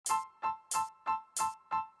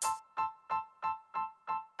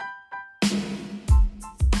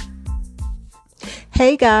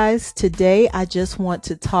Hey guys, today I just want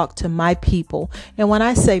to talk to my people. And when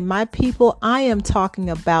I say my people, I am talking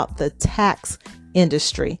about the tax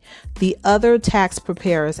industry, the other tax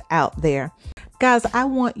preparers out there. Guys, I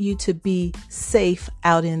want you to be safe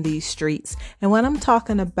out in these streets. And when I'm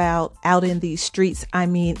talking about out in these streets, I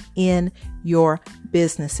mean in your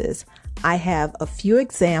businesses. I have a few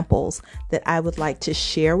examples that I would like to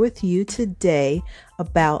share with you today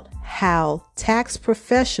about how tax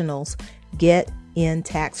professionals get in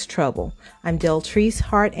tax trouble. I'm Deltrice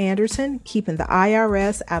Hart Anderson, keeping the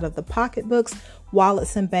IRS out of the pocketbooks,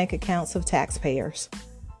 wallets, and bank accounts of taxpayers.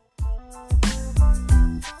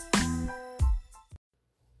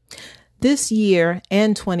 This year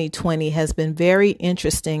and 2020 has been very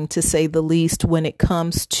interesting, to say the least, when it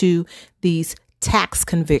comes to these tax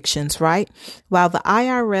convictions, right? While the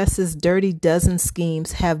IRS's dirty dozen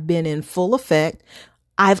schemes have been in full effect,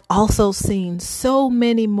 I've also seen so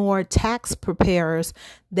many more tax preparers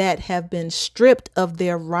that have been stripped of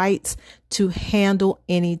their rights to handle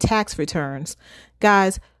any tax returns.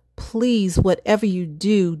 Guys, please, whatever you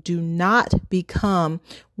do, do not become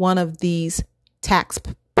one of these tax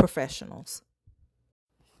professionals.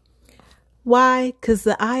 Why? Because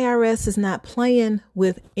the IRS is not playing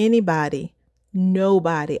with anybody.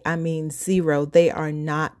 Nobody. I mean, zero. They are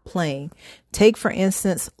not playing. Take, for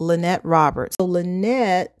instance, Lynette Roberts. So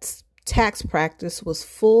Lynette's tax practice was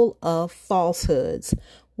full of falsehoods.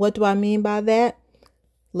 What do I mean by that?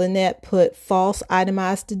 Lynette put false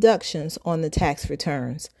itemized deductions on the tax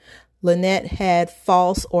returns. Lynette had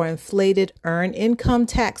false or inflated earned income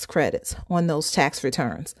tax credits on those tax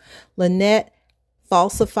returns. Lynette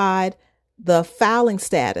falsified the filing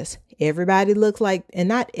status. Everybody looked like, and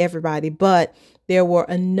not everybody, but there were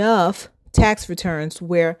enough tax returns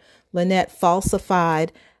where Lynette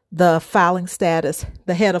falsified the filing status,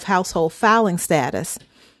 the head of household filing status.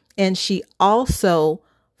 And she also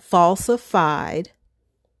falsified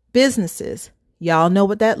businesses. Y'all know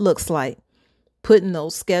what that looks like. Putting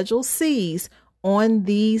those Schedule C's on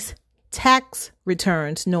these tax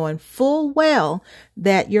returns, knowing full well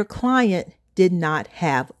that your client did not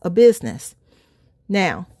have a business.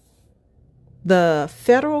 Now, the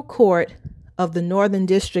federal court of the Northern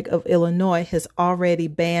District of Illinois has already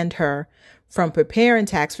banned her from preparing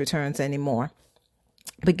tax returns anymore.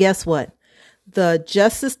 But guess what? The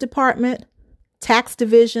Justice Department, Tax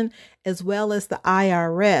Division, as well as the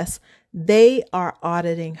IRS, they are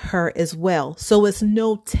auditing her as well. So it's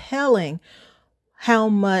no telling how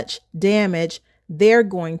much damage they're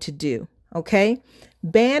going to do. Okay.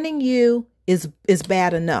 Banning you is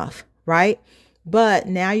bad enough, right? But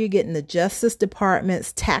now you're getting the Justice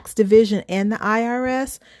Department's Tax Division and the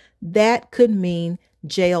IRS. That could mean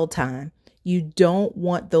jail time. You don't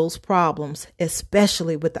want those problems,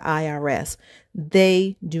 especially with the IRS.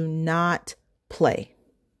 They do not play.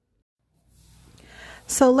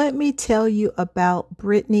 So let me tell you about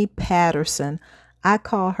Brittany Patterson. I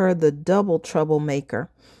call her the double troublemaker.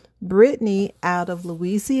 Brittany, out of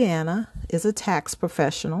Louisiana, is a tax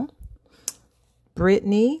professional.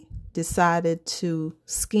 Brittany decided to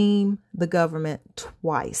scheme the government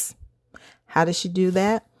twice. How did she do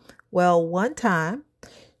that? Well, one time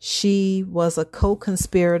she was a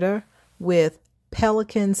co-conspirator with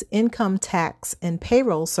Pelican's Income Tax and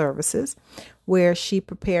Payroll Services, where she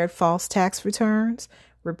prepared false tax returns,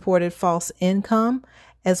 reported false income,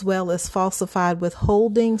 as well as falsified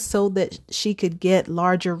withholding so that she could get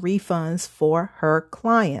larger refunds for her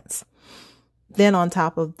clients. Then on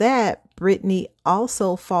top of that, Brittany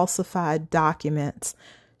also falsified documents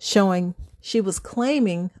showing she was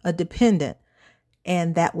claiming a dependent,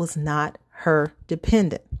 and that was not her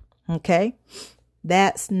dependent. Okay,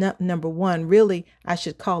 that's number one. Really, I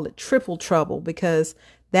should call it triple trouble, because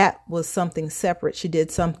that was something separate. She did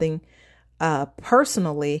something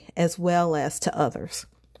personally as well as to others.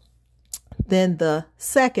 Then the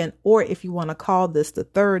second, or if you want to call this the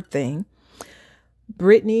third thing,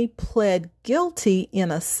 Brittany pled guilty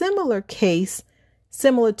in a similar case,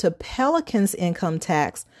 similar to Pelican's income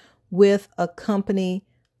tax, with a company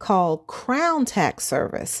called Crown Tax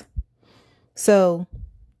Service. So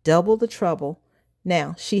double the trouble.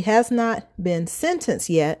 Now, she has not been sentenced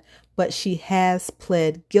yet, but she has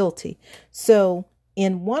pled guilty. So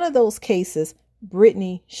in one of those cases,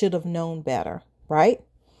 Brittany should have known better, right?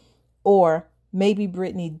 Or maybe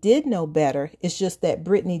Brittany did know better. It's just that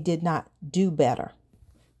Brittany did not do better.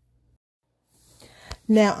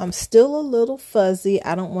 Now, I'm still a little fuzzy.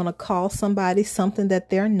 I don't want to call somebody something that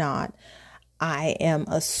they're not. I am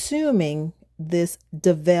assuming this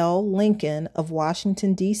DeVell Lincoln of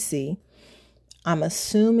Washington, D.C., I'm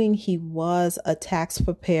assuming he was a tax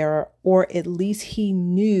preparer, or at least he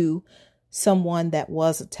knew someone that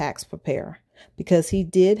was a tax preparer, because he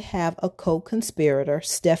did have a co-conspirator,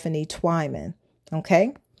 Stephanie Twyman.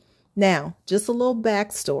 Okay. Now, just a little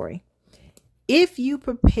backstory. If you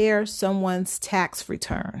prepare someone's tax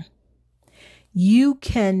return, you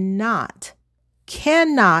cannot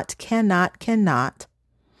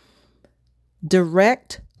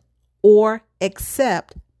direct or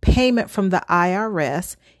accept payment from the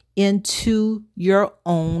IRS into your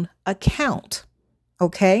own account.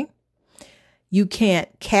 Okay? You can't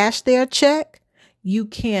cash their check. You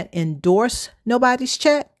can't endorse nobody's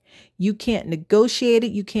check. You can't negotiate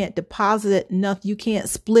it. You can't deposit it. Nothing. You can't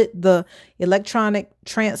split the electronic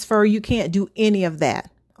transfer. You can't do any of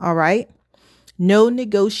that. All right? No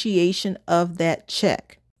negotiation of that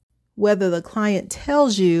check. Whether the client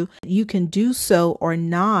tells you you can do so or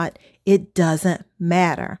not, it doesn't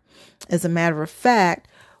matter. As a matter of fact,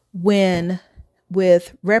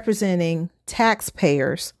 with representing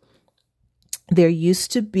taxpayers, there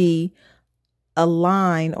used to be a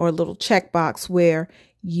line or a little checkbox where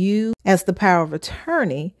you, as the power of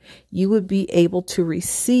attorney, you would be able to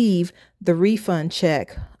receive the refund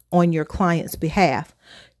check on your client's behalf.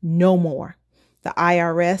 No more. The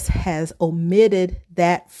IRS has omitted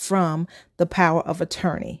that from the power of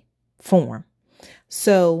attorney form.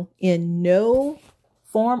 So in no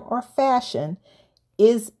form or fashion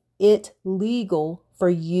is it legal for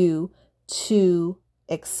you to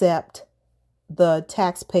accept the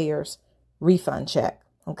taxpayer's refund check.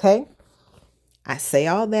 Okay. I say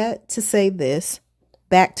all that to say this.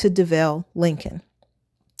 Back to DeVell Lincoln.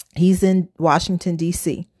 He's in Washington,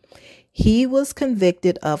 D.C. He was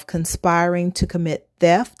convicted of conspiring to commit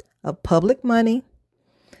theft of public money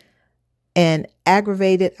and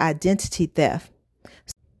aggravated identity theft.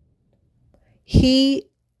 He,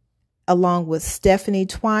 along with Stephanie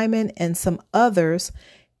Twyman and some others,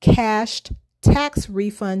 cashed tax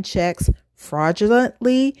refund checks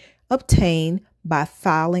fraudulently obtained by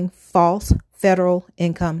filing false federal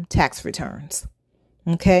income tax returns.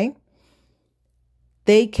 Okay?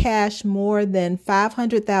 They cashed more than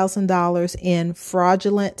 $500,000 in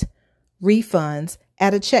fraudulent refunds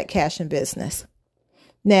at a check cashing business.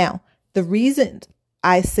 Now, the reason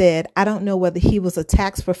I said I don't know whether he was a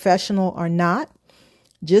tax professional or not,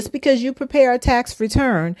 just because you prepare a tax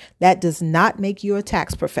return, that does not make you a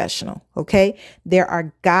tax professional. Okay? There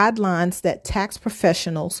are guidelines that tax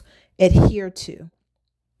professionals adhere to.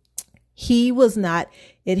 He was not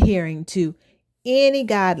adhering to any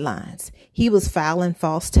guidelines. He was filing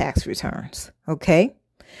false tax returns. Okay.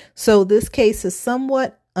 So this case is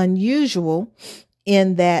somewhat unusual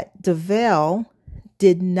in that DeVell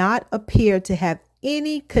did not appear to have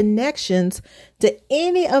any connections to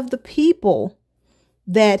any of the people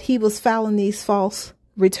that he was filing these false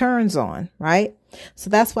returns on. Right. So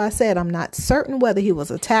that's why I said I'm not certain whether he was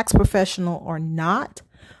a tax professional or not,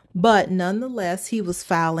 but nonetheless, he was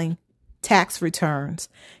filing tax returns,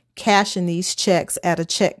 cashing these checks at a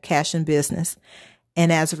check cashing business.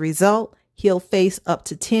 And as a result, he'll face up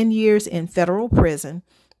to 10 years in federal prison,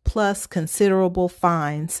 plus considerable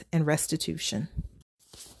fines and restitution.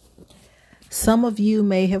 Some of you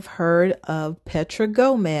may have heard of Petra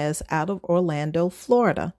Gomez out of Orlando,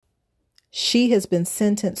 Florida. She has been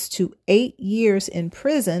sentenced to 8 years in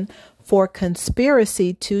prison for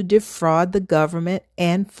conspiracy to defraud the government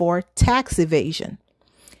and for tax evasion.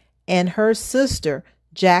 And her sister,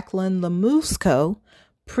 Jacqueline Lamusco,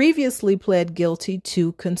 previously pled guilty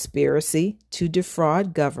to conspiracy to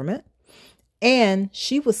defraud government, and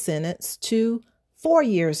she was sentenced to 4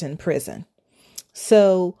 years in prison.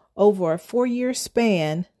 So over a 4-year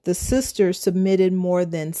span, the sister submitted more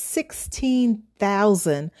than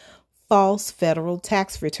 16,000 false federal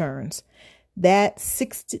tax returns.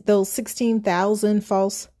 Those 16,000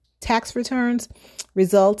 false tax returns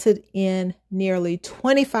resulted in nearly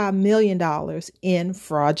 $25 million in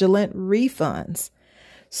fraudulent refunds.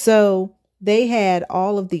 So they had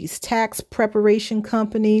all of these tax preparation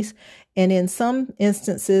companies, and in some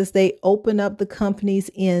instances, they opened up the companies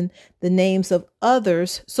in the names of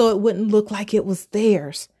others so it wouldn't look like it was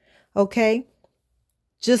theirs. Okay?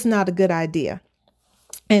 Just not a good idea.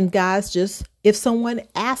 And guys, just if someone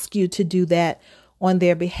asks you to do that on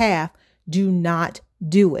their behalf, do not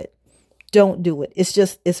do it. Don't do it.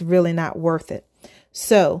 It's really not worth it.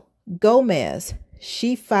 So Gomez,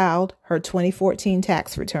 she filed her 2014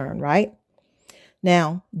 tax return, right?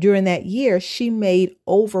 Now, during that year, she made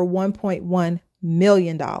over $1.1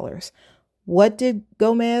 million. What did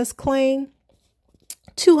Gomez claim?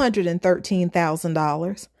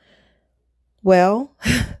 $213,000. Well,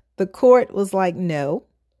 the court was like, no,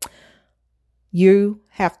 you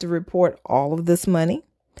have to report all of this money.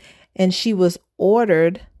 And she was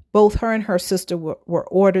ordered Both her and her sister were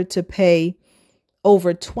ordered to pay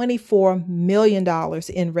over $24 million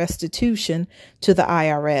in restitution to the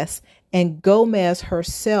IRS, and Gomez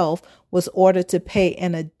herself was ordered to pay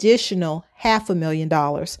an additional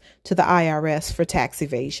 $500,000 to the IRS for tax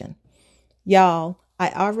evasion. Y'all,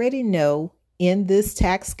 I already know in this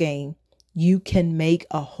tax game, you can make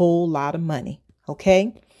a whole lot of money,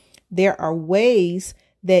 okay? There are ways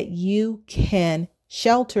that you can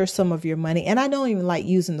shelter some of your money, and I don't even like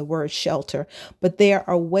using the word shelter, but there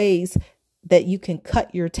are ways that you can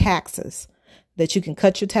cut your taxes, that you can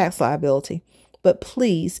cut your tax liability. But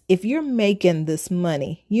please, if you're making this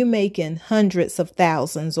money, you're making hundreds of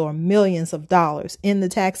thousands or millions of dollars in the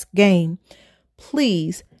tax game,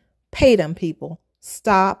 please pay them people.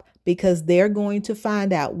 Stop, because they're going to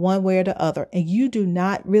find out one way or the other. And you do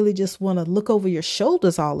not really just want to look over your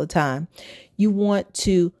shoulders all the time. You want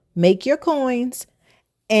to make your coins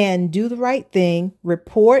and do the right thing.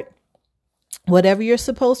 Report whatever you're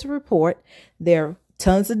supposed to report. There are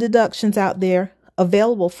tons of deductions out there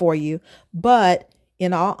available for you. But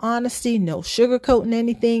in all honesty, no sugarcoating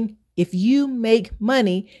anything. If you make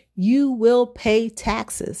money, you will pay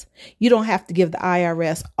taxes. You don't have to give the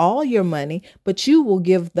IRS all your money, but you will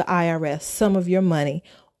give the IRS some of your money,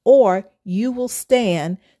 or you will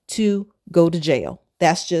stand to go to jail.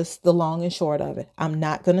 That's just the long and short of it. I'm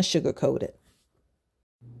not going to sugarcoat it.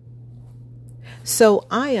 So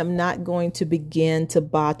I am not going to begin to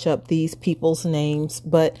botch up these people's names,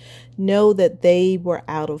 but know that they were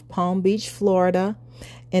out of Palm Beach, Florida,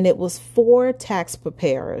 and it was 4 tax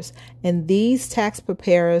preparers. And these tax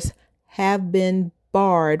preparers have been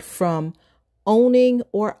barred from owning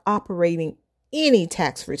or operating any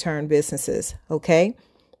tax return businesses. Okay,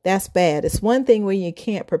 that's bad. It's one thing where you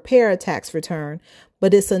can't prepare a tax return,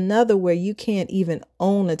 but it's another where you can't even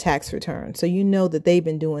own a tax return. So you know that they've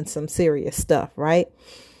been doing some serious stuff, right?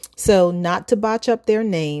 So not to botch up their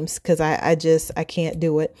names, because I can't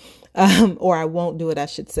do it, or I won't do it, I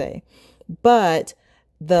should say. But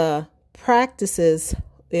the practices,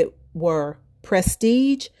 it were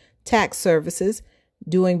Prestige Tax Services,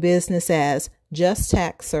 doing business as Just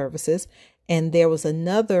Tax Services. And there was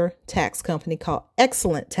another tax company called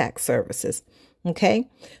Excellent Tax Services. Okay,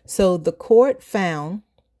 so the court found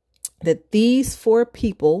that these 4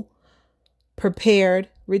 people prepared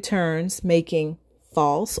returns making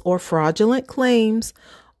false or fraudulent claims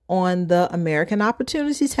on the American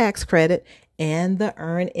Opportunity Tax Credit and the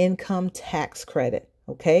Earned Income Tax Credit.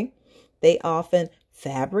 Okay, they often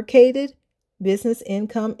fabricated business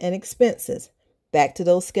income and expenses. Back to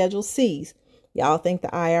those Schedule C's. Y'all think the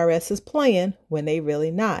IRS is playing when they really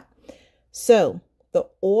not. So the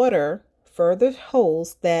order further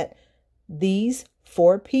holds that these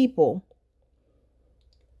 4 people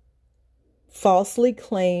falsely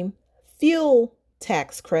claimed fuel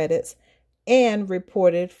tax credits and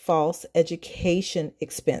reported false education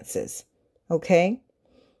expenses. Okay.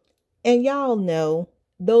 And y'all know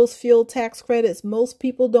those fuel tax credits, most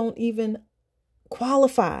people don't even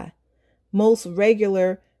qualify. Most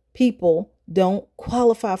regular people don't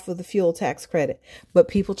qualify for the fuel tax credit, but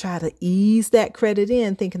people try to ease that credit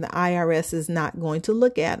in thinking the IRS is not going to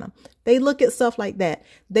look at them. They look at stuff like that.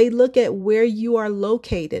 They look at where you are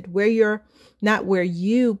located, where you're not where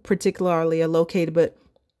you particularly are located, but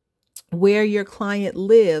where your client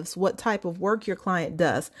lives, what type of work your client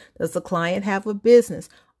does. Does the client have a business?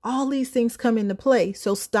 All these things come into play.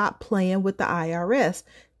 So stop playing with the IRS.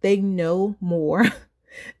 They know more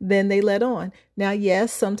than they let on. Now,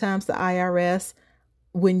 yes, sometimes the IRS,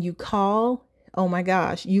 when you call, oh my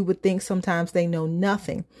gosh, you would think sometimes they know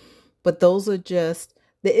nothing, but those are just,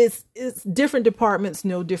 it's different departments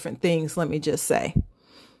know different things, let me just say.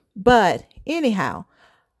 But anyhow,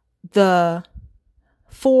 the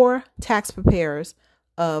 4 tax preparers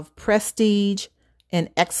of Prestige and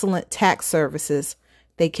Excellent Tax Services,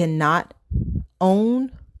 they cannot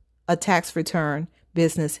own a tax return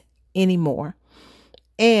business anymore.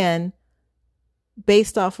 And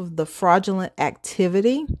based off of the fraudulent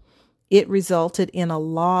activity, it resulted in a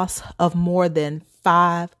loss of more than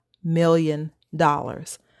 $5 million.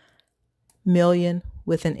 Million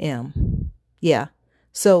with an M. Yeah.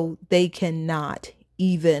 So they cannot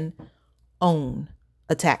even own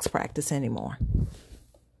a tax practice anymore.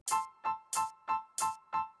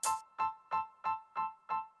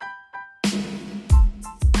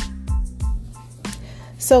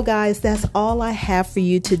 So guys, that's all I have for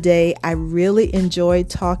you today. I really enjoyed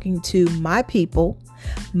talking to my people,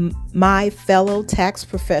 my fellow tax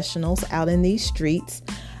professionals out in these streets.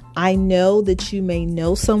 I know that you may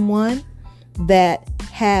know someone that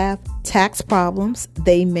have tax problems.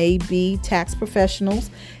 They may be tax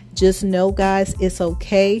professionals Just know, guys, it's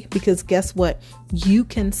okay, because guess what? You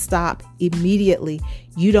can stop immediately.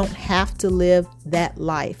 You don't have to live that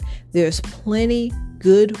life. There's plenty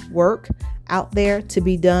good work out there to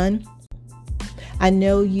be done. I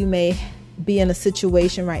know you may be in a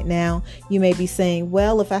situation right now. You may be saying,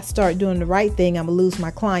 well, if I start doing the right thing, I'm gonna lose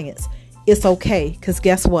my clients. It's okay, because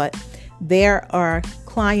guess what? There are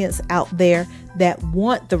clients out there that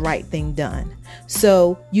want the right thing done.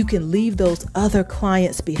 So you can leave those other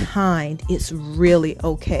clients behind. It's really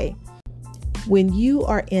okay. When you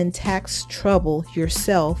are in tax trouble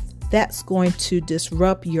yourself, that's going to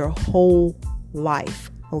disrupt your whole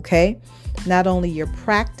life, okay? Not only your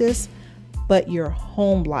practice, but your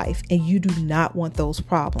home life, and you do not want those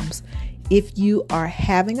problems. If you are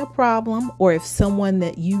having a problem, or if someone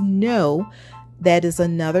that you know that is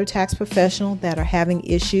another tax professional that are having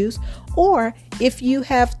issues, or if you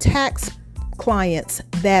have tax clients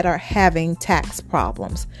that are having tax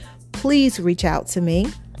problems, please reach out to me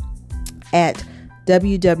at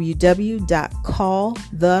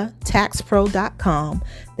www.callthetaxpro.com.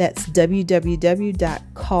 That's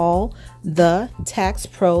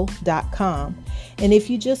www.callthetaxpro.com. And if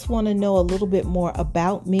you just want to know a little bit more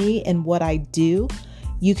about me and what I do,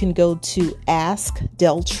 you can go to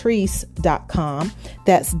askdeltreese.com.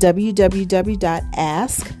 That's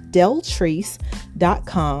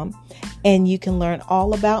www.askdeltreese.com. And you can learn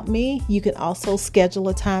all about me. You can also schedule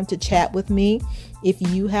a time to chat with me if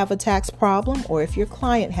you have a tax problem or if your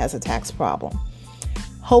client has a tax problem.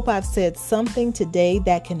 Hope I've said something today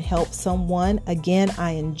that can help someone. Again,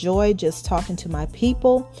 I enjoy just talking to my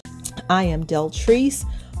people. I am Deltreese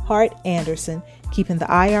Hart Anderson, keeping the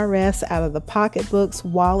IRS out of the pocketbooks,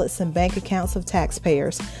 wallets, and bank accounts of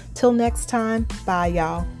taxpayers. Till next time, bye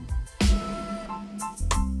y'all.